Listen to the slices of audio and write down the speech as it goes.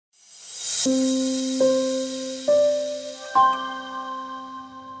In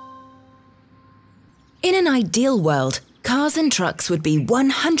an ideal world, cars and trucks would be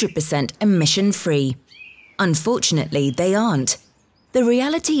 100% emission-free. Unfortunately, they aren't. The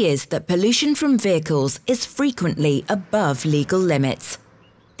reality is that pollution from vehicles is frequently above legal limits.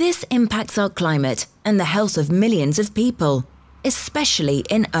 This impacts our climate and the health of millions of people, especially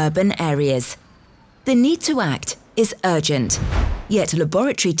in urban areas. The need to act is urgent, yet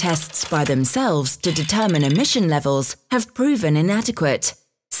laboratory tests by themselves to determine emission levels have proven inadequate.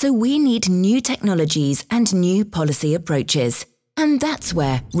 So we need new technologies and new policy approaches. And that's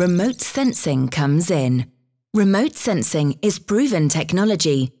where remote sensing comes in. Remote sensing is proven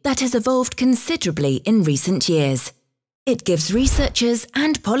technology that has evolved considerably in recent years. It gives researchers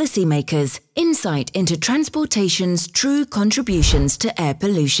and policymakers insight into transportation's true contributions to air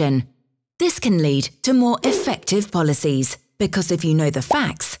pollution. This can lead to more effective policies, because if you know the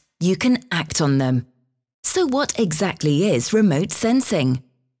facts, you can act on them. So what exactly is remote sensing?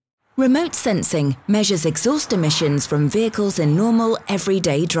 Remote sensing measures exhaust emissions from vehicles in normal,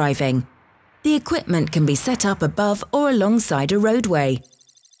 everyday driving. The equipment can be set up above or alongside a roadway.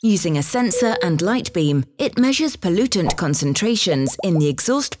 Using a sensor and light beam, it measures pollutant concentrations in the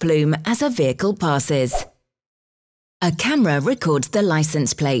exhaust plume as a vehicle passes. A camera records the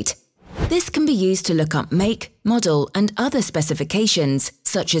license plate. This can be used to look up make, model, and other specifications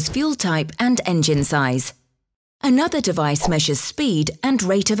such as fuel type and engine size. Another device measures speed and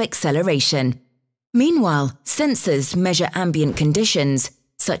rate of acceleration. Meanwhile, sensors measure ambient conditions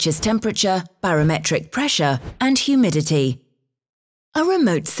such as temperature, barometric pressure, and humidity. A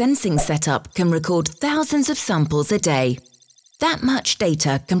remote sensing setup can record thousands of samples a day. That much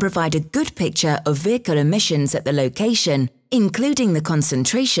data can provide a good picture of vehicle emissions at the location, including the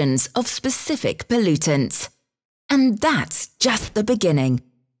concentrations of specific pollutants. And that's just the beginning.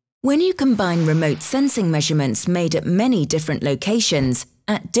 When you combine remote sensing measurements made at many different locations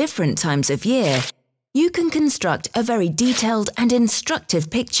at different times of year, you can construct a very detailed and instructive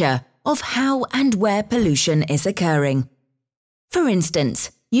picture of how and where pollution is occurring. For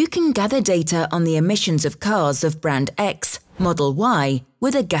instance, you can gather data on the emissions of cars of brand X, Model Y,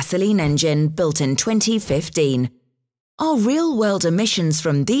 with a gasoline engine built in 2015. Are real-world emissions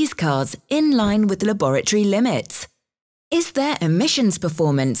from these cars in line with laboratory limits? Is their emissions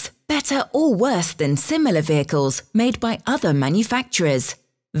performance better or worse than similar vehicles made by other manufacturers?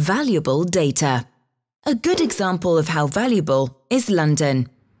 Valuable data. A good example of how valuable is London.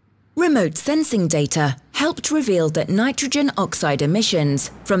 Remote sensing data helped reveal that nitrogen oxide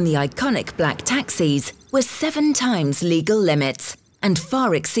emissions from the iconic black taxis were 7 times legal limits and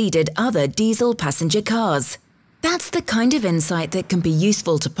far exceeded other diesel passenger cars. That's the kind of insight that can be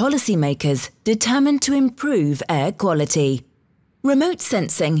useful to policymakers determined to improve air quality. Remote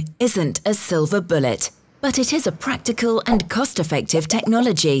sensing isn't a silver bullet, but it is a practical and cost-effective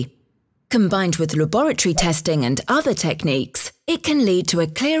technology. Combined with laboratory testing and other techniques, it can lead to a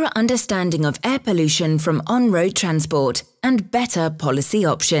clearer understanding of air pollution from on-road transport and better policy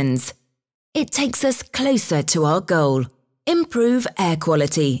options. It takes us closer to our goal: improve air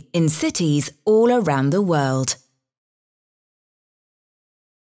quality in cities all around the world.